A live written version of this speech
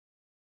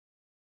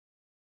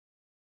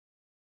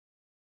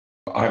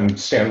I'm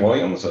Stan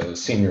Williams, a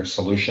senior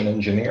solution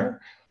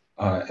engineer.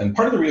 And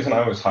part of the reason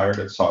I was hired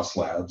at Sauce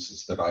Labs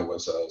is that I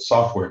was a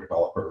software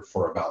developer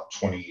for about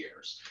 20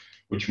 years,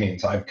 which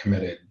means I've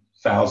committed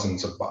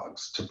thousands of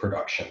bugs to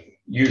production,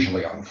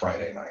 usually on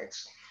Friday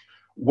nights.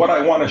 What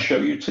I want to show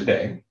you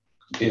today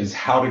is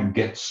how to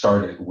get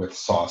started with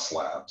Sauce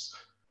Labs.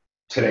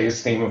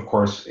 Today's theme, of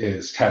course,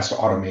 is test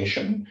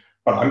automation,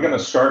 but I'm going to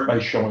start by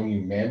showing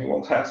you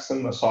manual tests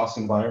in the Sauce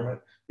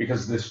environment,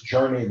 because this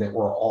journey that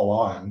we're all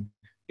on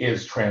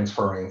is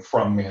transferring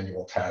from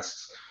manual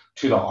tests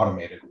to the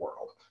automated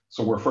world.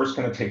 So we're first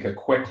going to take a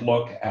quick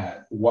look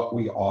at what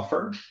we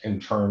offer in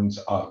terms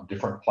of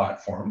different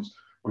platforms.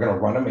 We're going to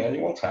run a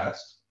manual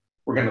test.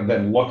 We're going to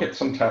then look at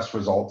some test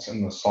results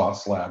in the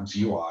Sauce Labs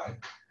UI.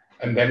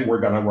 And then we're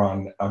going to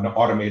run an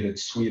automated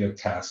suite of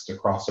tests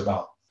across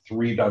about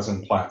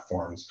 36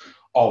 platforms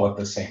all at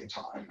the same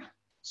time.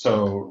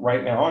 So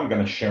right now I'm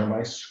going to share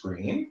my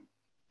screen.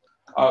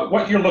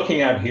 What you're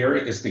looking at here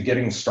is the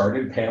Getting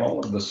Started panel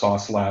of the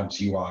Sauce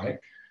Labs UI.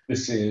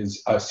 This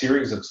is a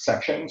series of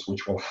sections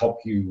which will help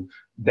you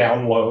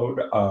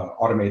download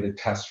automated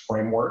test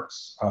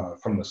frameworks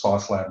from the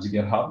Sauce Labs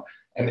GitHub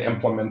and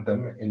implement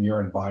them in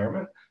your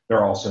environment. There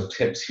are also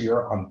tips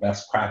here on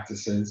best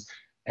practices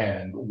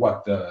and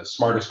what the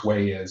smartest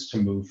way is to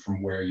move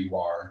from where you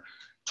are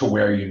to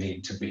where you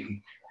need to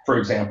be. For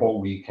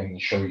example, we can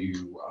show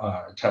you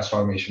test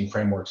automation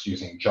frameworks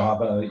using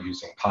Java,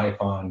 using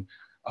Python,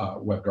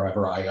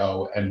 WebDriver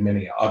IO, and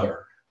many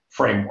other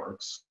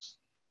frameworks.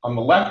 On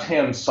the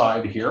left-hand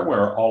side here,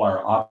 where all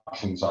our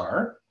options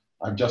are,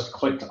 I've just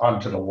clicked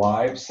onto the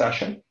live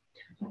session.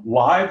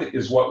 Live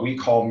is what we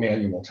call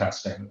manual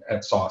testing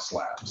at Sauce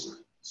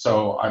Labs.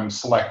 So I'm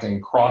selecting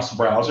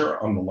cross-browser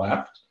on the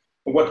left.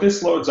 What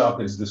this loads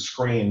up is the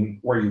screen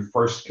where you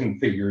first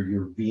configure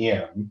your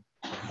VM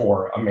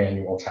for a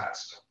manual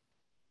test.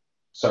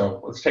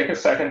 So let's take a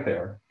second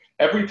there.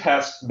 Every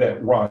test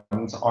that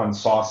runs on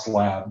Sauce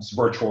Labs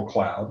Virtual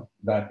Cloud,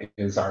 that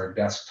is our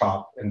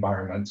desktop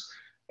environments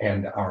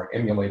and our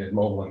emulated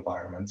mobile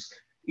environments,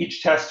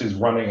 each test is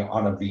running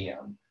on a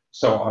VM.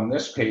 So on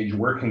this page,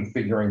 we're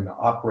configuring the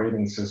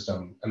operating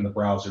system and the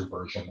browser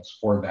versions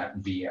for that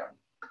VM.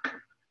 You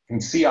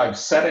can see I've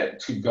set it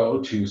to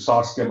go to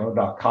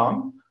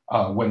saucedemo.com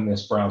when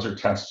this browser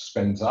test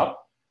spins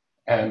up.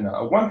 And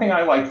one thing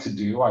I like to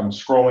do, I'm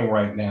scrolling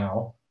right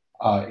now,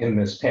 in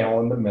this panel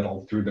in the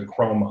middle through the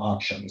Chrome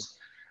options.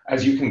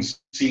 As you can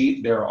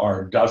see, there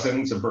are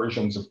dozens of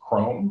versions of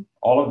Chrome.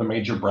 All of the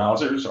major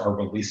browsers are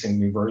releasing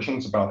new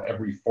versions about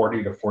every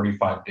 40 to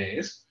 45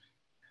 days.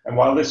 And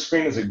while this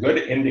screen is a good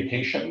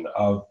indication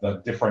of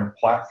the different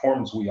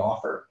platforms we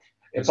offer,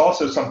 it's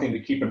also something to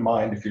keep in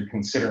mind if you're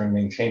considering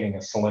maintaining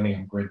a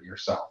Selenium grid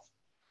yourself.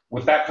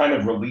 With that kind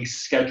of release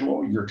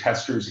schedule, your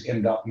testers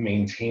end up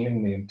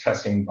maintaining the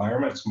testing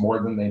environments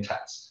more than they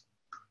test.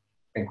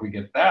 I think we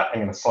get that. I'm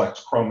going to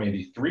select Chrome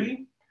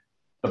 83.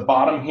 The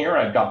bottom here,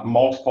 I've got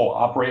multiple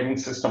operating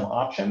system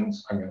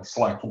options. I'm going to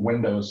select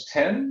Windows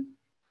 10.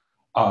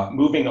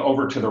 Moving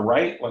over to the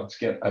right, let's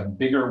get a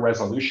bigger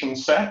resolution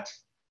set.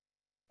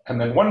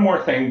 And then one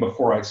more thing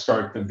before I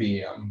start the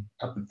VM.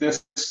 At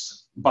this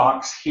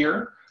box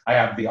here, I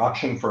have the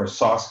option for a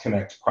Sauce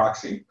Connect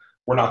proxy.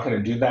 We're not going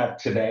to do that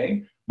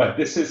today, but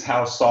this is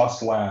how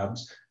Sauce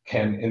Labs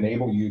can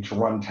enable you to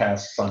run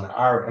tests on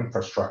our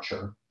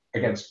infrastructure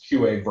against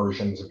QA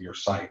versions of your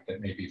site that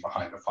may be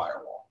behind a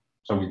firewall.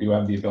 So we do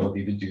have the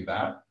ability to do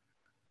that.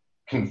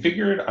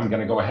 Configured, I'm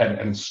going to go ahead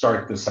and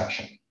start the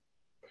session.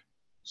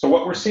 So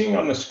what we're seeing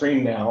on the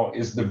screen now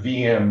is the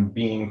VM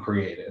being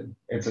created.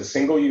 It's a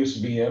single-use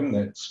VM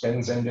that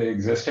spins into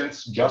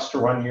existence just to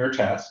run your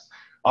test.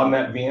 On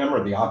that VM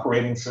are the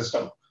operating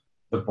system,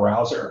 the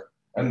browser,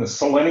 and the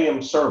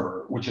Selenium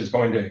server, which is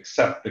going to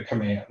accept the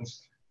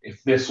commands.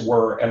 If this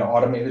were an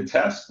automated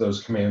test,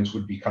 those commands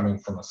would be coming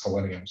from a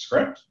Selenium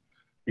script.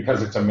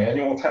 Because it's a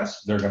manual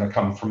test, they're going to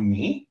come from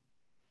me.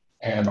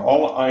 And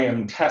all I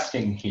am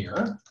testing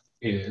here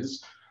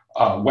is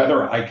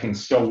whether I can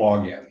still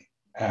log in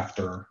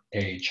after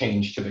a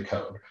change to the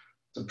code.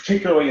 It's a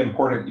particularly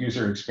important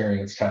user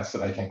experience test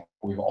that I think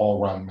we've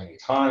all run many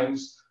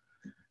times.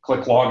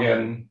 Click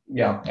login.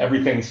 Yeah,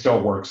 everything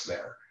still works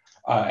there.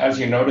 As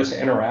you notice,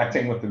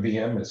 interacting with the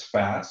VM is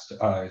fast.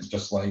 It's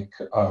just like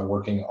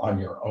working on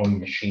your own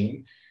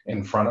machine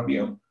in front of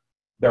you.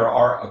 There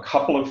are a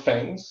couple of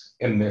things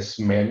in this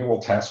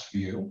manual test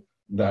view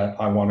that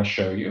I want to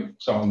show you.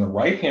 So on the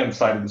right-hand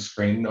side of the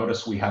screen,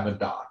 notice we have a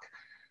dock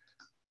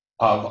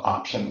of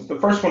options. The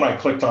first one I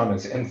clicked on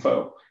is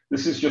info.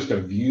 This is just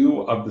a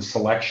view of the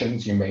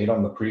selections you made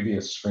on the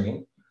previous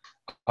screen.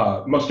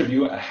 Most of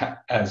you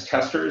as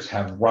testers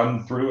have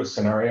run through a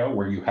scenario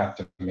where you have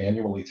to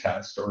manually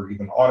test or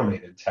even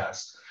automated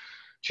test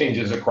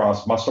changes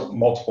across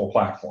multiple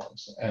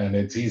platforms, and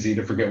it's easy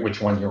to forget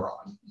which one you're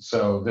on.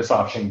 So this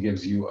option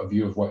gives you a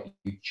view of what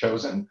you've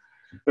chosen.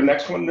 The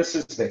next one, this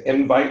is the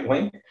invite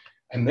link,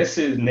 and this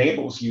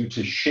enables you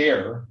to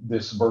share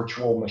this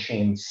virtual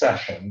machine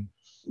session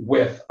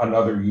with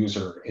another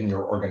user in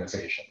your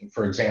organization.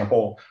 For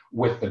example,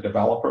 with the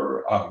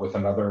developer, with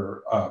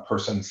another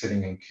person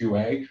sitting in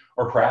QA,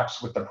 or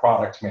perhaps with the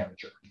product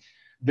manager.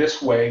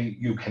 This way,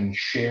 you can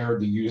share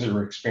the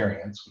user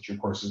experience, which of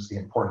course is the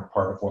important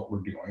part of what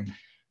we're doing,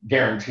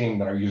 guaranteeing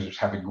that our users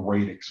have a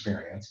great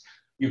experience.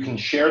 You can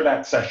share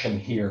that session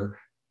here,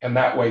 and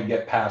that way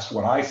get past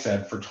what I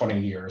said for 20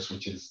 years,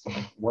 which is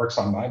works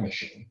on my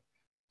machine.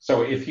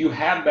 So if you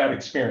have that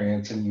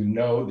experience and you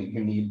know that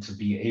you need to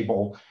be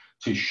able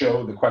to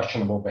show the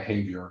questionable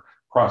behavior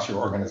across your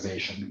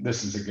organization,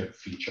 this is a good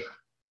feature.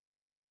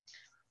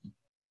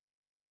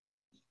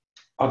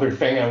 Other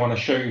thing I want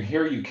to show you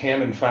here, you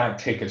can in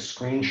fact take a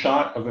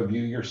screenshot of a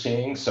view you're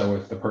seeing. So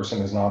if the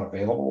person is not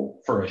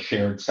available for a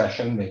shared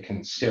session, they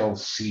can still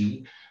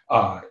see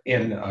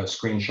in a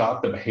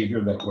screenshot the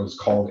behavior that was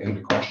called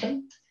into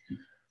question.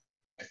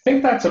 I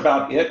think that's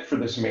about it for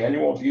this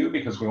manual view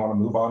because we want to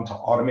move on to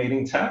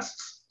automating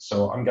tests.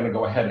 So I'm going to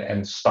go ahead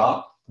and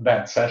stop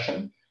that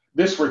session.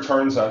 This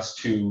returns us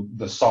to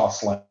the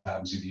Sauce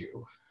Labs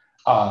view.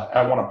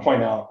 I want to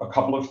point out a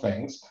couple of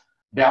things.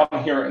 Down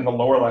here in the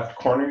lower left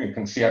corner, you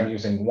can see I'm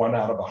using 1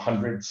 out of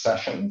 100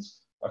 sessions.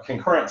 A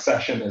concurrent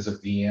session is a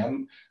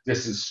VM.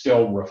 This is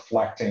still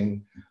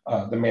reflecting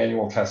the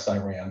manual test I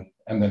ran,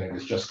 and then it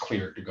is just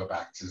cleared to go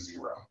back to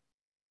 0.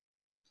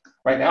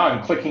 Right now,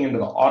 I'm clicking into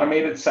the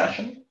automated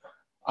session.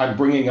 I'm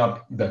bringing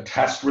up the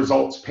test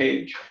results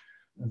page.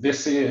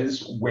 This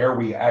is where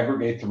we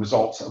aggregate the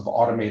results of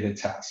automated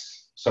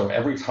tests. So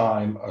every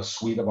time a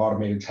suite of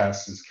automated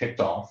tests is kicked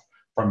off,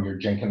 from your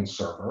Jenkins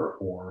server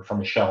or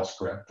from a shell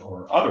script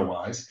or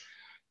otherwise,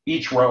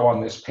 each row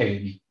on this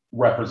page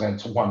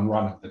represents one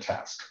run of the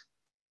test.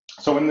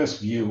 So in this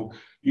view,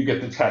 you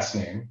get the test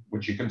name,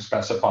 which you can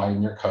specify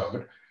in your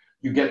code.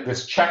 You get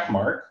this check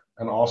mark,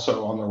 and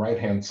also on the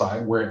right-hand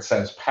side where it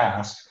says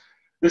passed.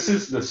 This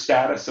is the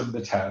status of the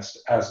test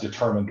as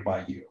determined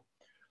by you.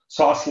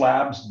 Sauce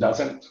Labs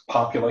doesn't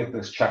populate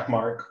this check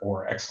mark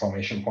or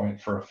exclamation point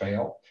for a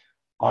fail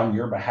on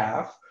your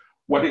behalf.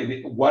 What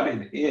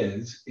it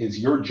is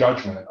your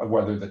judgment of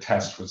whether the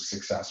test was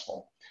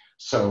successful.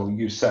 So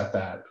you set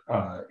that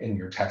in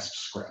your test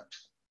script.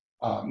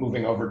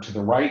 Moving over to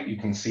the right, you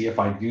can see if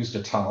I've used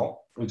a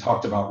tunnel. We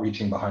talked about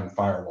reaching behind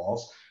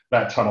firewalls.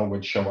 That tunnel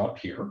would show up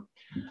here.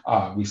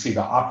 We see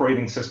the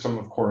operating system,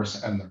 of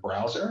course, and the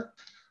browser.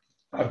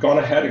 I've gone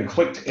ahead and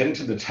clicked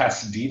into the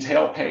test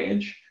detail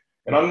page.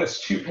 And on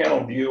this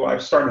 2-panel view,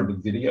 I've started the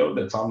video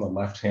that's on the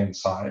left-hand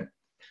side.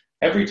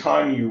 Every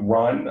time you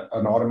run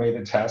an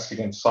automated test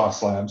against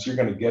Sauce Labs, you're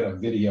going to get a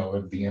video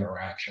of the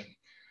interaction.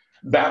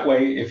 That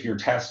way, if your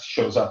test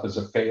shows up as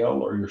a fail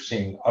or you're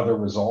seeing other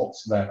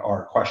results that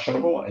are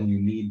questionable and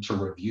you need to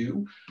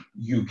review,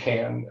 you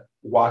can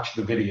watch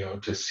the video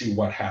to see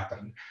what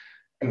happened.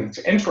 And it's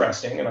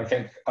interesting, and I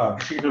think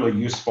particularly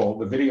useful,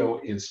 the video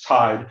is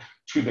tied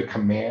to the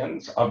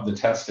commands of the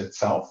test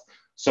itself.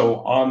 So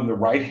on the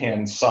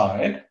right-hand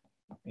side,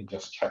 let me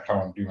just check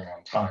how I'm doing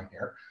on time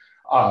here.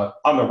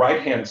 On the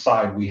right-hand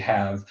side, we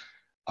have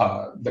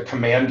the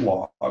command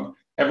log.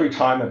 Every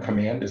time a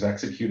command is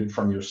executed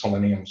from your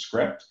Selenium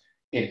script,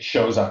 it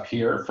shows up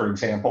here. For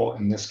example,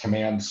 in this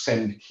command,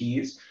 send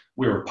keys,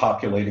 we were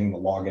populating the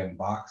login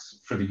box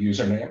for the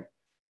username.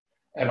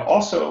 And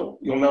also,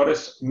 you'll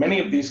notice many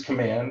of these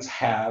commands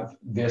have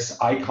this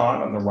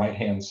icon on the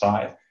right-hand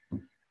side.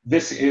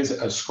 This is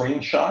a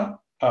screenshot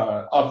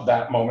of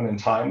that moment in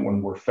time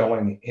when we're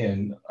filling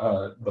in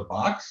the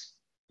box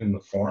in the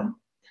form.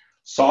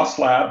 Sauce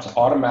Labs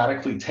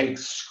automatically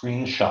takes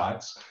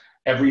screenshots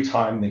every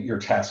time that your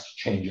test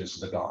changes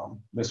the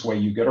DOM. This way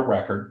you get a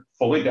record,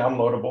 fully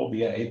downloadable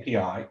via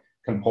API,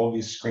 can pull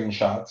these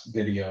screenshots,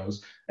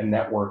 videos, and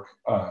network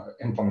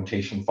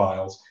implementation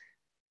files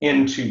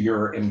into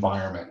your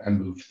environment and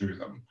move through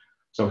them.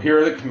 So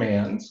here are the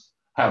commands,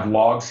 have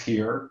logs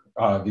here.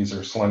 These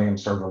are Selenium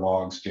server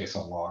logs,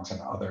 JSON logs,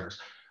 and others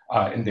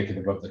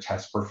indicative of the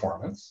test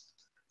performance.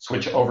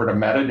 Switch over to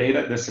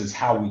metadata. This is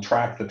how we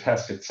track the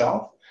test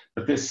itself.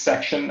 But this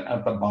section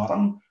at the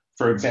bottom,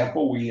 for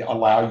example, we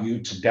allow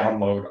you to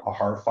download a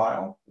HAR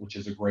file, which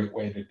is a great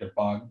way to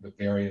debug the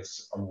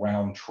various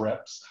round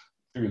trips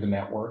through the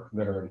network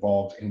that are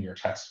involved in your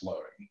test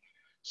loading.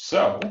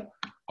 So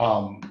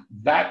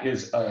that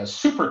is a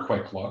super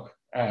quick look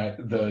at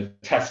the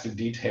test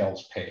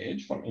details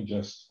page. Let me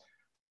just,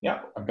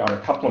 I've got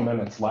a couple of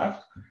minutes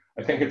left.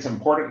 I think it's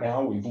important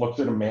now. We've looked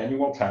at a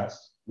manual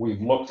test.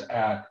 We've looked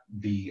at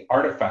the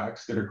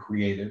artifacts that are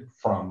created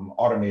from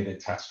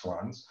automated test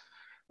runs.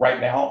 Right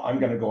now, I'm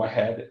going to go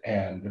ahead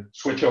and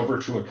switch over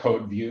to a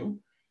code view,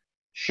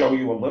 show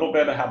you a little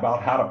bit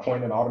about how to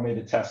point an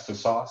automated test to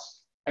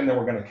Sauce, and then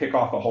we're going to kick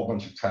off a whole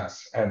bunch of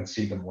tests and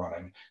see them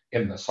running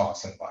in the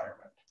Sauce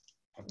environment.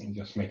 Let me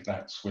just make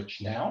that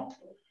switch now.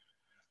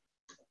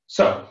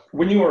 So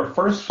when you are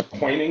first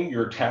pointing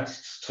your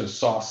tests to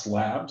Sauce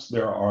Labs,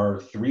 there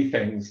are 3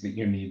 things that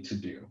you need to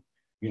do.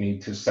 You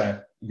need to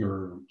set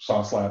your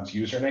Sauce Labs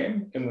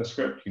username in the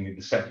script. You need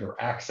to set your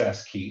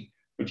access key,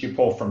 which you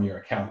pull from your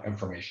account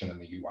information in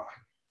the UI.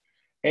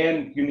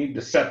 And you need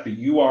to set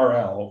the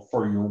URL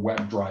for your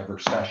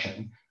WebDriver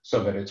session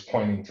so that it's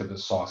pointing to the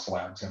Sauce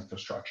Labs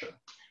infrastructure.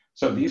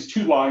 So these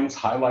two lines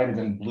highlighted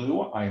in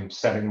blue, I am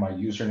setting my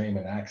username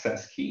and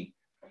access key.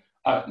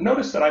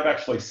 Notice that I've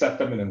actually set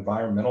them in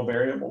environmental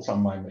variables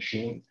on my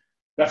machine.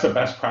 That's a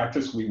best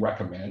practice we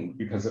recommend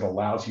because it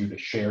allows you to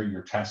share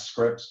your test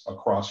scripts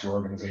across your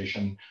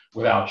organization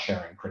without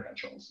sharing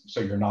credentials. So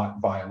you're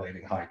not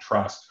violating high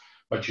trust,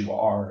 but you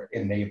are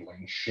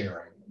enabling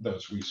sharing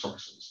those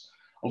resources.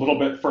 A little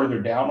bit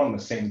further down on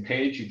the same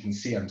page, you can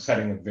see I'm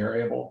setting a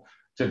variable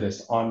to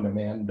this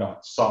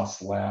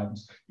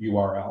ondemand.saucelabs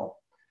URL.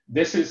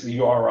 This is the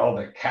URL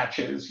that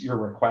catches your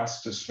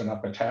request to spin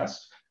up a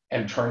test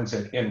and turns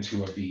it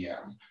into a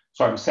VM.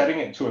 So I'm setting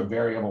it to a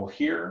variable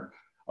here.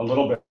 A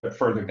little bit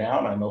further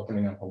down, I'm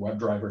opening up a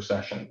WebDriver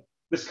session.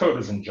 This code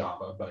is in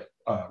Java, but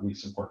we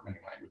support many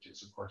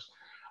languages, of course.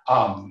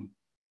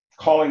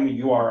 Calling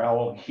the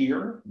URL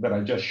here that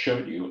I just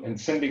showed you and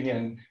sending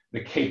in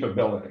the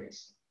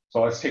capabilities.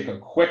 So let's take a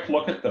quick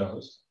look at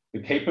those.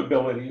 The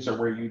capabilities are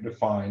where you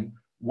define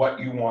what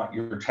you want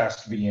your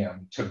test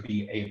VM to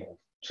be able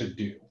to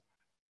do.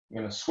 I'm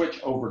going to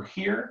switch over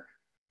here.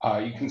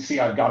 You can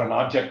see I've got an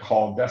object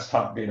called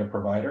Desktop Data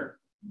Provider.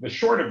 The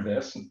short of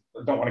this,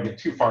 I don't want to get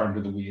too far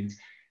into the weeds,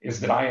 is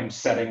that I am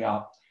setting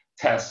up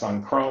tests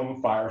on Chrome,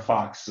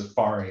 Firefox,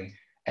 Safari,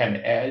 and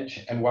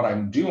Edge. And what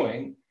I'm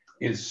doing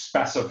is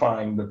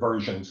specifying the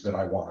versions that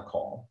I want to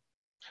call.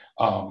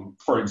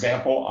 For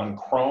example, on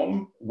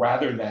Chrome,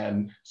 rather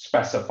than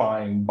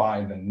specifying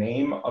by the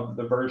name of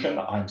the version,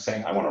 I'm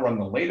saying I want to run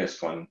the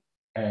latest one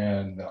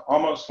and the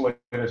almost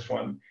latest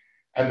one,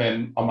 and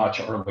then a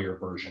much earlier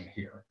version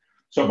here.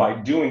 So by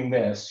doing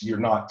this, you're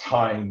not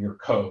tying your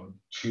code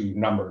to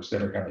numbers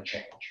that are going to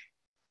change.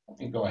 Let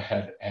me go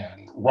ahead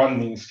and run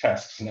these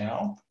tests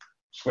now.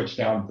 Switch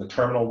down to the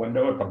terminal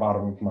window at the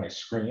bottom of my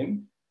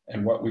screen.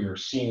 And what we are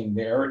seeing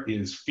there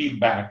is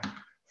feedback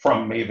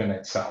from Maven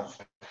itself.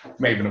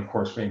 Maven, of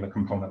course, being the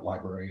component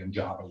library in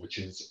Java, which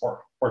is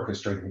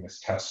orchestrating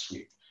this test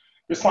suite.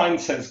 This line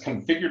says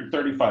configured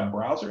 35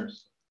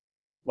 browsers.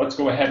 Let's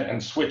go ahead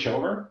and switch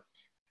over.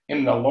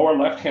 In the lower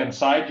left-hand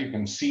side, you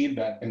can see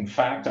that, in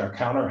fact, our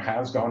counter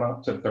has gone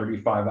up to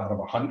 35 out of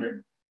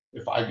 100.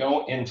 If I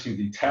go into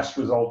the test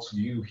results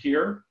view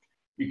here,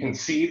 you can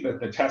see that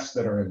the tests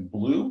that are in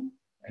blue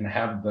and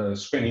have the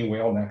spinny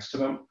wheel next to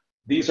them,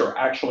 these are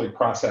actually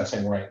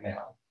processing right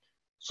now.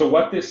 So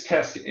what this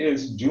test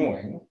is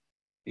doing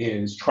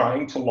is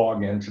trying to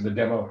log into the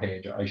demo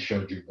page I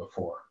showed you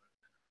before.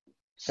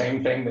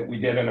 Same thing that we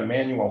did in a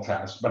manual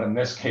test, but in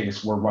this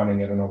case, we're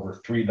running it in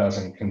over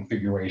 36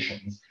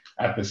 configurations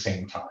at the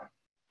same time.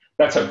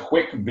 That's a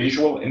quick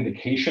visual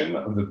indication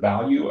of the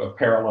value of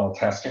parallel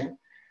testing,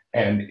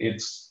 and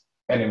it's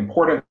an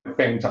important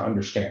thing to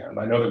understand.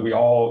 I know that we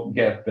all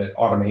get that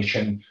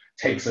automation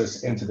takes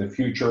us into the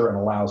future and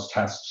allows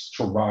tests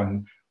to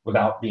run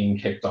without being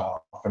kicked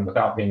off and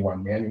without being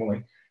run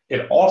manually.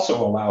 It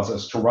also allows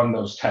us to run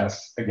those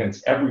tests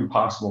against every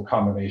possible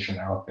combination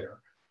out there.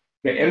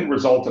 The end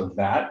result of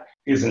that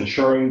is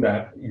ensuring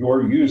that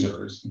your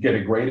users get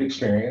a great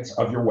experience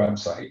of your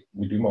website.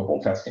 We do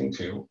mobile testing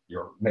too,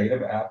 your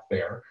native app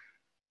there,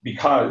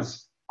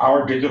 because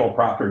our digital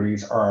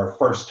properties are our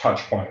first touch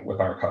point with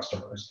our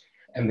customers.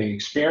 And the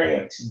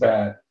experience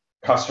that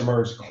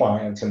customers,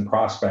 clients, and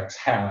prospects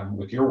have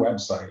with your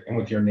website and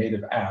with your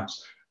native apps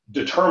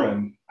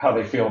determine how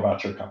they feel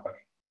about your company.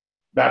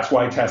 That's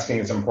why testing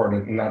is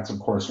important, and that's, of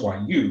course,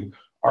 why you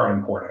are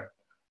important.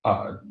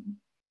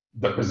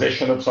 The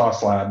position of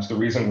Sauce Labs, the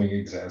reason we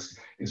exist,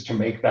 is to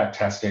make that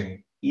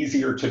testing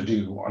easier to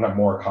do on a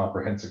more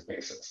comprehensive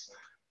basis.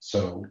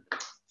 So I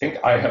think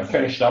I have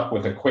finished up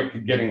with a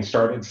quick getting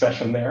started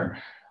session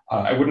there.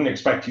 I wouldn't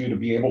expect you to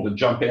be able to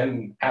jump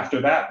in after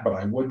that, but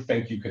I would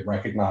think you could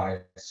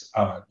recognize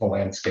the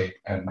landscape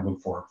and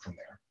move forward from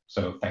there.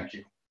 So thank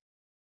you.